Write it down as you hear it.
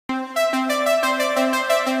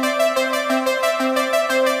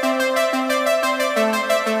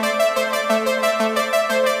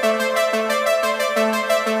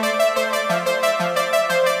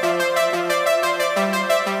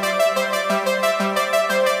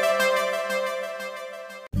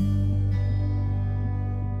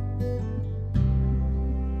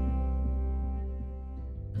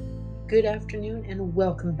good afternoon, and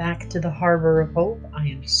welcome back to the Harbor of Hope. I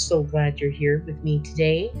am so glad you're here with me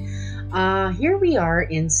today. Here we are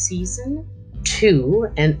in season 2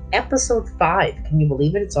 and episode 5. Can you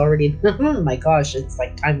believe it? It's already, oh my gosh, it's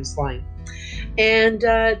like time is flying. And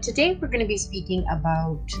today we're going to be speaking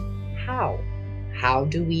about how. How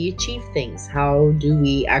do we achieve things? How do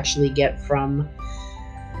we actually get from,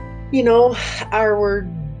 our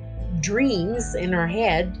dreams in our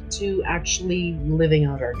head to actually living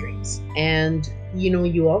out our dreams? And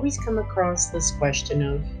you always come across this question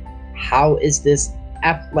of how is this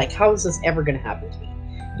how is this ever going to happen to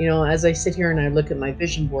me? As I sit here and I look at my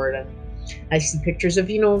vision board, and I see pictures of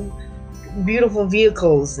beautiful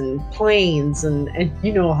vehicles and planes and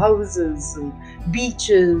houses and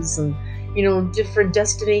beaches and different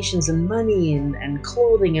destinations and money and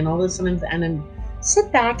clothing and all this, and I'm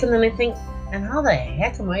sit back and then I think, and how the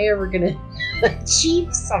heck am I ever going to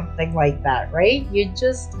achieve something like that, right?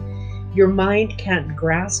 Your mind can't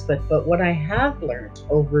grasp it. But what I have learned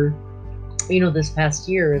over, this past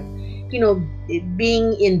year,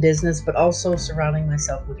 being in business, but also surrounding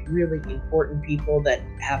myself with really important people that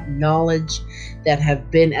have knowledge, that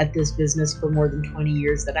have been at this business for more than 20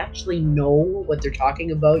 years, that actually know what they're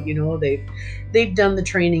talking about. They've done the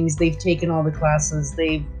trainings, they've taken all the classes,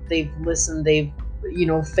 they've listened, they've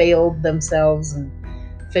failed themselves and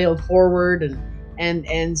failed forward,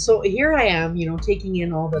 and so here I am, taking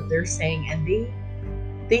in all that they're saying, and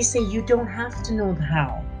they say you don't have to know the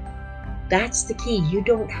how. That's the key. You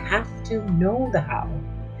don't have to know the how.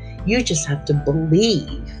 You just have to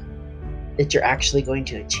believe that you're actually going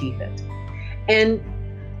to achieve it. And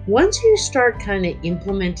once you start kind of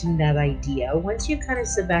implementing that idea, once you kind of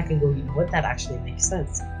sit back and go, you know what, that actually makes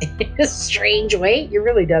sense. In a strange way, it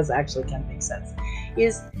really does actually kind of make sense.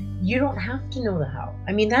 Is you don't have to know the how.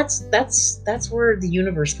 I mean, that's where the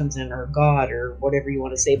universe comes in, or God, or whatever you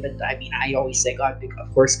want to say. But I mean, I always say God,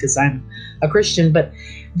 of course, because I'm a Christian. But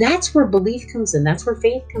that's where belief comes in. That's where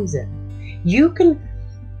faith comes in. You can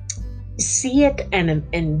see it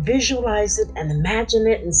and visualize it and imagine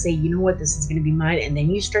it and say, you know what, this is going to be mine. And then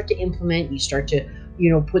you start to implement. You start to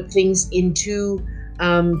put things into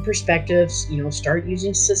perspectives. Start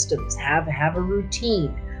using systems. Have a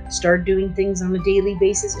routine. Start doing things on a daily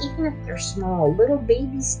basis, even if they're small, little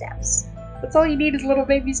baby steps. That's all you need, is little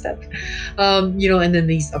baby steps. And then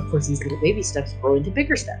these little baby steps grow into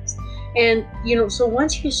bigger steps. And, so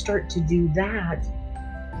once you start to do that,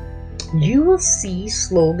 you will see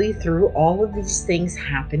slowly through all of these things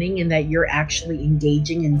happening, and that you're actually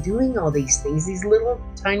engaging and doing all these things, these little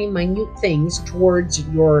tiny minute things towards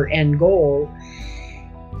your end goal.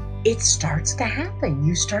 It starts to happen.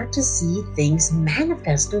 You start to see things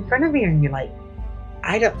manifest in front of you, and you're like,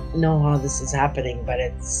 I don't know how this is happening, but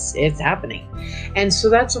it's happening. And so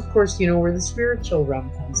that's, of course, where the spiritual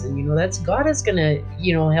realm comes in. That's God is going to,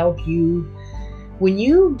 help you when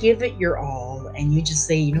you give it your all, and you just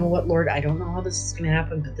say, you know what, Lord, I don't know how this is going to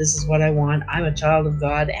happen, but this is what I want. I'm a child of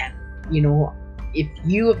God. And, if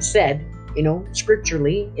you have said,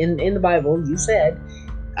 scripturally in the Bible, you said,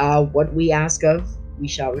 what we ask of, we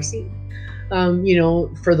shall receive,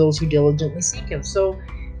 for those who diligently seek him. So,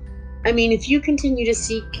 I mean, if you continue to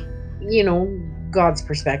seek, God's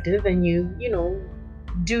perspective, and you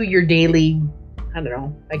do your daily,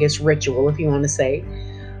 ritual, if you want to say,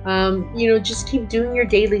 just keep doing your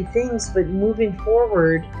daily things, but moving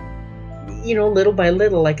forward, little by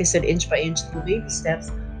little, like I said, inch by inch, little baby steps,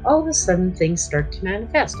 all of a sudden things start to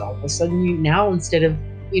manifest. All of a sudden, instead of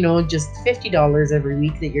just $50 every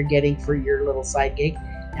week that you're getting for your little side gig,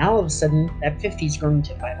 now all of a sudden that 50 is grown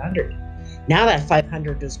to 500. Now that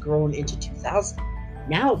 500 has grown into 2,000.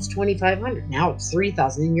 Now it's 2,500. Now it's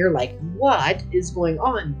 3,000. And you're like, what is going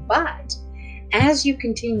on? But as you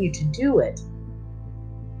continue to do it,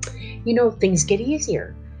 things get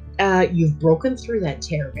easier. You've broken through that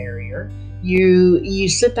terror barrier. You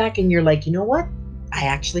sit back and you're like, you know what? I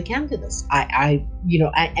actually can do this.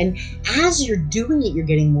 And as you're doing it, you're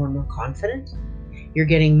getting more and more confident. You're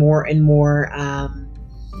getting more and more,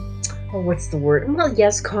 what's the word? Well,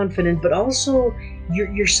 yes, confident, but also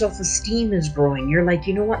your self-esteem is growing. You're like,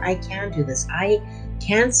 you know what? I can do this. I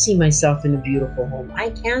can see myself in a beautiful home.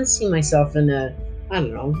 I can see myself in a,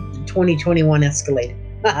 2021 Escalade.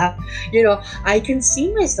 I can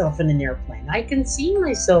see myself in an airplane. I can see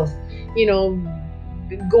myself,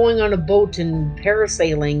 going on a boat and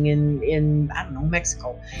parasailing in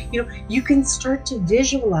Mexico. You can start to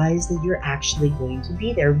visualize that you're actually going to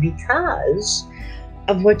be there because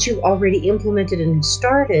of what you've already implemented and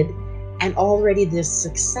started, and already this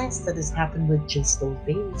success that has happened with just those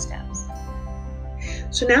baby steps.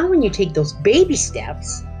 So now when you take those baby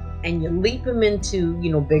steps, and you leap them into,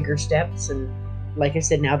 bigger steps. And like I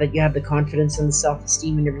said, now that you have the confidence and the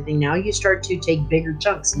self-esteem and everything, now you start to take bigger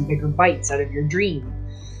chunks and bigger bites out of your dream.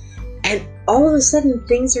 And all of a sudden,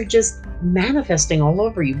 things are just manifesting all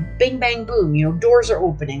over you. Bing, bang, boom. Doors are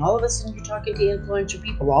opening. All of a sudden, you're talking to influential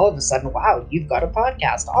people. All of a sudden, wow, you've got a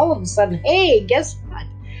podcast. All of a sudden, hey, guess what?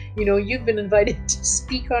 You've been invited to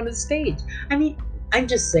speak on a stage. I mean, I'm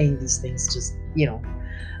just saying these things just,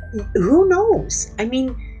 who knows? I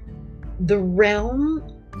mean, the realm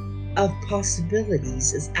of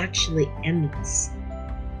possibilities is actually endless.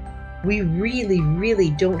 We really, really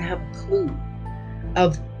don't have a clue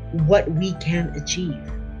of what we can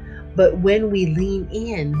achieve. But when we lean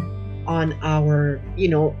in on our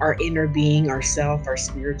inner being, our self, our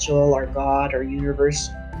spiritual, our God, our universe,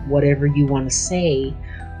 whatever you want to say,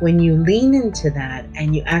 when you lean into that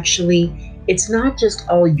and you actually, it's not just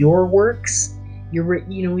all your works,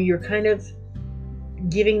 you're kind of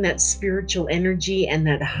giving that spiritual energy and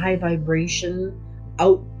that high vibration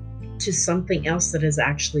out to something else that is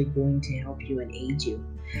actually going to help you and aid you.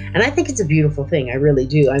 And I think it's a beautiful thing. I really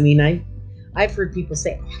do. I mean, I've heard people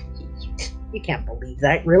say, you can't believe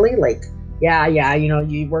that, really? Like, yeah,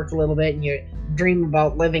 you work a little bit and you dream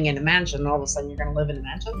about living in a mansion, and all of a sudden you're going to live in a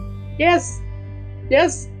mansion? Yes,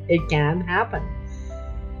 it can happen.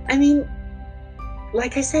 I mean,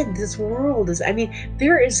 like I said, this world is,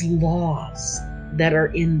 there is laws that are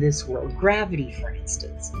in this world. Gravity, for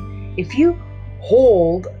instance. If you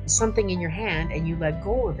hold something in your hand and you let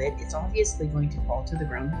go of it, it's obviously going to fall to the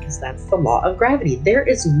ground, because that's the law of gravity. There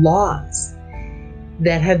is laws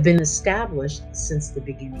that have been established since the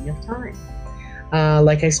beginning of time.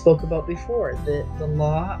 Like I spoke about before, the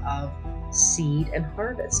law of seed and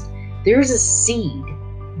harvest. There's a seed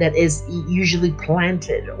that is usually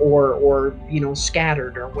planted or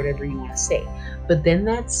scattered, or whatever you want to say. But then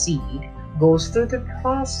that seed goes through the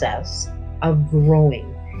process of growing.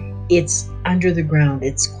 It's under the ground.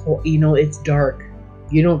 It's cold, it's dark.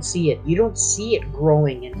 You don't see it. You don't see it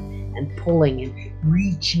growing and pulling and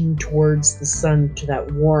reaching towards the sun, to that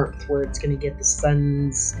warmth where it's going to get the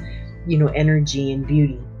sun's, energy and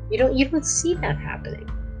beauty. You don't see that happening,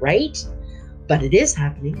 right? But it is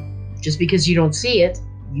happening. Just because you don't see it,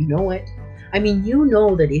 you know it. I mean, you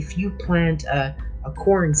know that if you plant a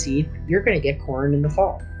corn seed, you're going to get corn in the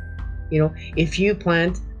fall. If you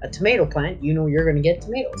plant a tomato plant, you're going to get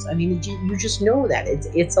tomatoes. I mean, you just know that.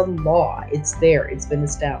 It's a law. It's there. It's been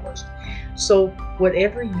established. So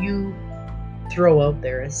whatever you throw out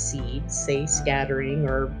there as seeds, say scattering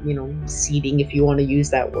or, seeding, if you want to use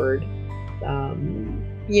that word,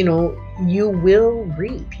 you will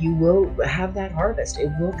reap. You will have that harvest.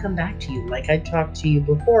 It will come back to you. Like I talked to you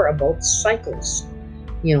before about cycles.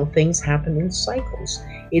 Things happen in cycles.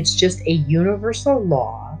 It's just a universal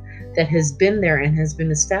law that has been there and has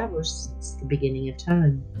been established since the beginning of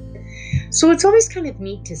time. So it's always kind of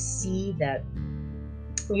neat to see that,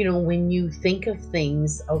 when you think of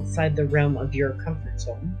things outside the realm of your comfort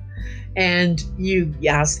zone, and you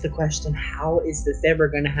ask the question, how is this ever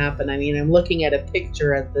going to happen? I mean, I'm looking at a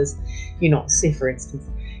picture of this, say for instance,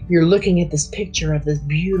 you're looking at this picture of this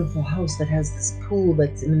beautiful house that has this pool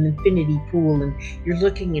that's an infinity pool, and you're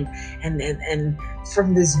looking and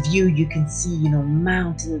from this view you can see,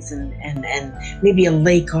 mountains and maybe a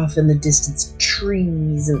lake off in the distance,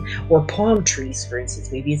 trees or palm trees, for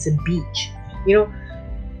instance. Maybe it's a beach.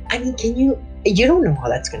 I mean, you don't know how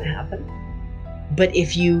that's going to happen. But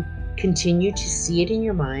if you continue to see it in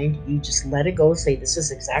your mind, you just let it go, say, this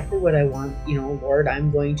is exactly what I want, Lord,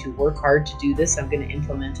 I'm going to work hard to do this, I'm going to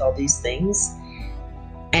implement all these things.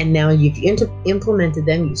 And now you've implemented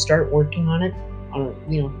them, you start working on it on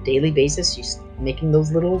a daily basis, you're making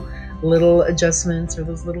those little adjustments or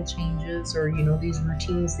those little changes, or these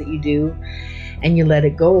routines that you do, and you let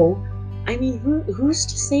it go. I mean, who's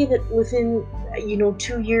to say that within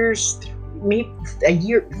 2 years, maybe a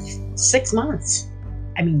year, 6 months,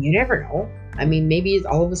 I mean, you never know. I mean, maybe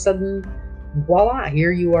all of a sudden, voila,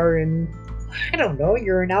 here you are in, I don't know,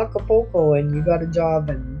 you're in Acapulco and you got a job,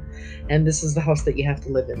 and this is the house that you have to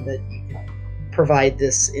live in, that you can provide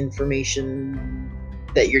this information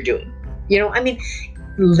that you're doing. I mean,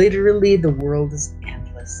 literally the world is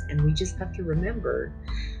endless, and we just have to remember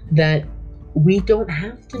that we don't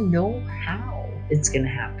have to know how it's going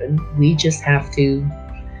to happen. We just have to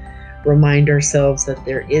remind ourselves that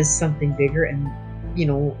there is something bigger and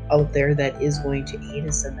out there that is going to aid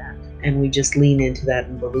us in that, and we just lean into that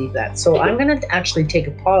and believe that. So I'm going to actually take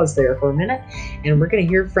a pause there for a minute, and we're going to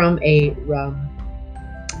hear from a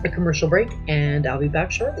commercial break, and I'll be back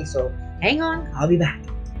shortly. So hang on, I'll be back.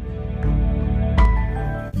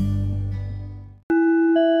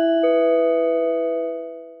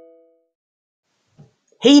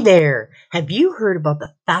 Hey there! Have you heard about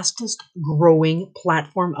the fastest growing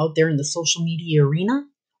platform out there in the social media arena?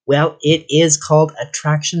 Well, it is called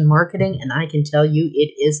attraction marketing, and I can tell you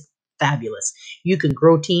it is fabulous. You can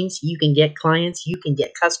grow teams, you can get clients, you can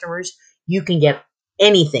get customers, you can get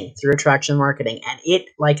anything through attraction marketing. And it,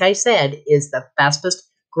 like I said, is the fastest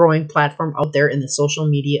growing platform out there in the social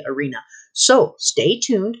media arena. So stay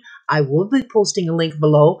tuned. I will be posting a link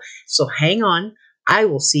below, so hang on. I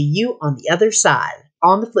will see you on the other side,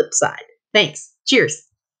 on the flip side. Thanks. Cheers.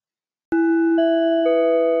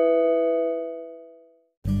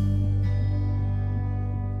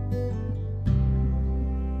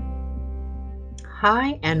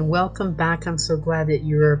 Hi, and welcome back. I'm so glad that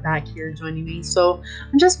you're back here joining me. So,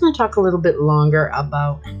 I'm just going to talk a little bit longer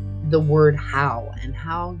about the word how and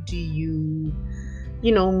how do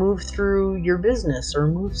move through your business or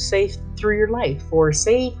move safe through your life. Or,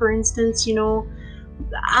 say, for instance,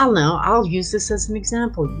 I don't know, I'll use this as an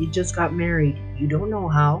example. You just got married. You don't know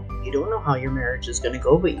how. You don't know how your marriage is going to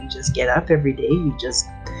go, but you just get up every day. You just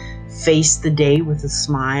face the day with a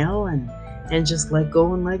smile and just let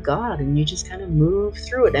go and let God, and you just kind of move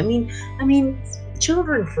through it. I mean,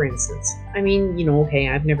 children, for instance. Okay,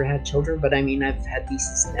 I've never had children, but I've had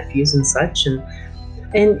these nephews and such, and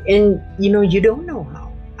you don't know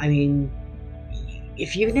how.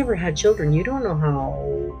 If you've never had children, you don't know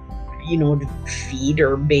how, to feed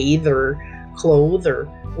or bathe or clothe or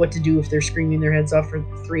what to do if they're screaming their heads off for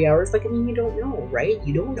 3 hours. You don't know, right?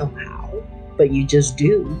 You don't know how, but you just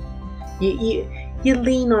do. You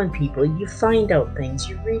lean on people, you find out things,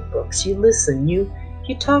 you read books, you listen, you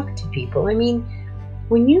talk to people.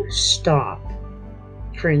 When you stop,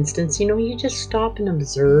 for instance, you just stop and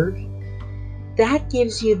observe. That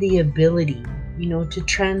gives you the ability, to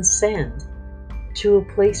transcend to a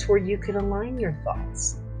place where you can align your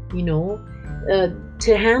thoughts, you know,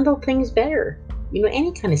 to handle things better,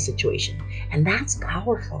 any kind of situation. And that's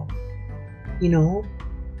powerful, you know.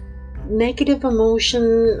 Negative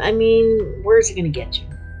emotion, where's it going to get you?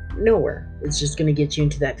 Nowhere. It's just going to get you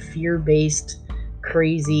into that fear-based,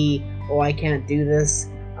 crazy, oh, I can't do this.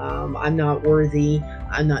 I'm not worthy.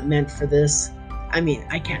 I'm not meant for this.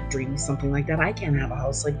 I can't dream something like that. I can't have a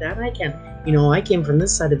house like that. I can't, I came from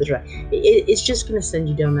this side of the track. It's just going to send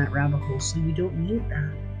you down that rabbit hole, so you don't need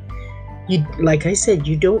that. Like I said,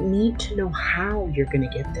 you don't need to know how you're going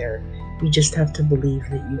to get there. You just have to believe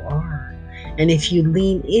that you are. And if you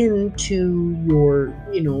lean into your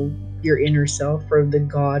inner self, or the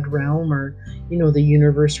God realm, or, the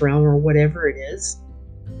universe realm, or whatever it is,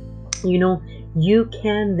 you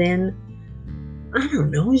can then, I don't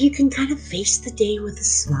know, you can kind of face the day with a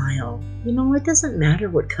smile. It doesn't matter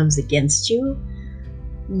what comes against you.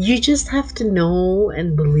 You just have to know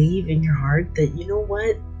and believe in your heart that, you know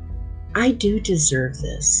what, I do deserve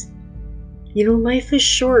this. Life is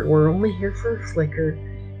short. We're only here for a flicker.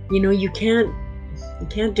 You can't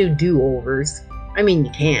do-overs. You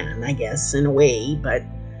can, I guess, in a way, but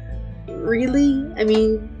really,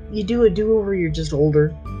 you do a do-over, you're just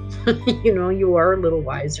older. You are a little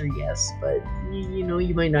wiser, yes, but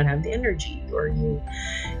you might not have the energy, or you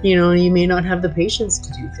may not have the patience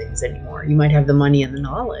to do things anymore. You might have the money and the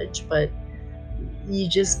knowledge, but you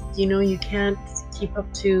just, you can't keep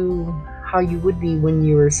up to how you would be when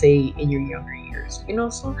you were, say, in your younger years,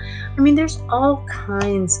 so there's all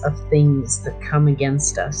kinds of things that come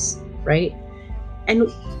against us, right? And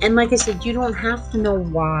like I said, you don't have to know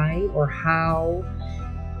why or how.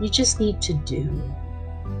 You just need to do.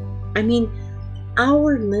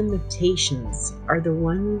 Our limitations are the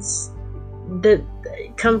ones that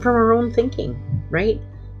come from our own thinking, right?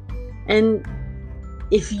 And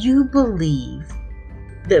if you believe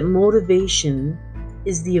that motivation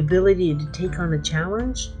is the ability to take on a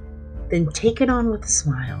challenge, then take it on with a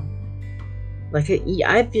smile. Like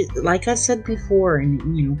I said before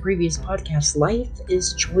in previous podcasts, life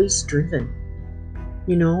is choice driven,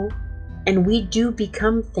 and we do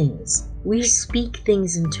become things. We speak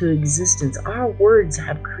things into existence. Our words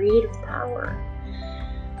have creative power.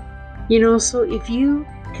 So if you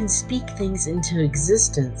can speak things into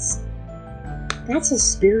existence, that's a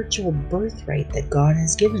spiritual birthright that God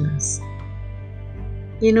has given us.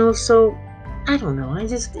 So I don't know.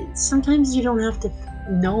 Sometimes you don't have to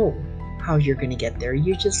know how you're going to get there.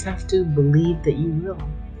 You just have to believe that you will.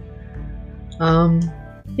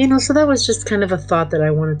 So that was just kind of a thought that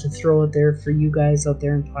I wanted to throw out there for you guys out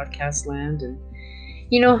there in podcast land. And,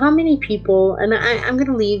 how many people, and I'm going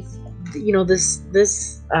to leave,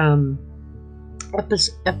 this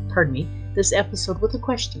episode with a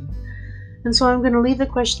question. And so I'm going to leave the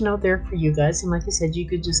question out there for you guys. And like I said, you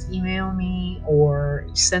could just email me or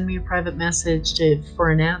send me a private message for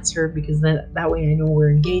an answer, because that way I know we're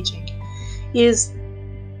engaging. Is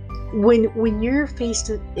when you're faced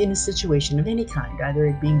in a situation of any kind, either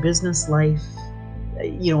it being business, life,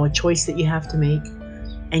 a choice that you have to make,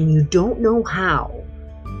 and you don't know how,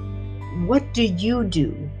 what do you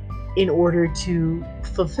do in order to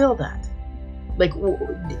fulfill that? Like,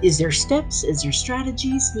 is there steps? Is there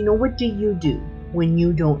strategies? What do you do when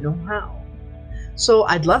you don't know how? So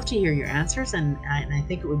I'd love to hear your answers, and I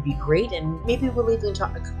think it would be great, and maybe we'll even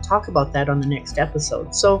talk about that on the next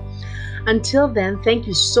episode. So until then, thank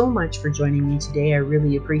you so much for joining me today. I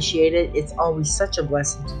really appreciate it. It's always such a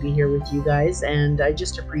blessing to be here with you guys, and I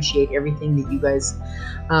just appreciate everything that you guys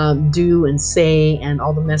do and say, and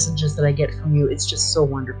all the messages that I get from you. It's just so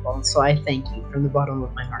wonderful. So I thank you from the bottom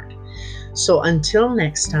of my heart. So until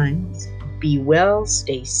next time, be well,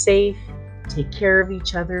 stay safe, take care of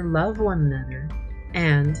each other, love one another,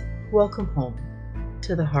 and welcome home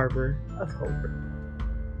to the Harbor of Hope.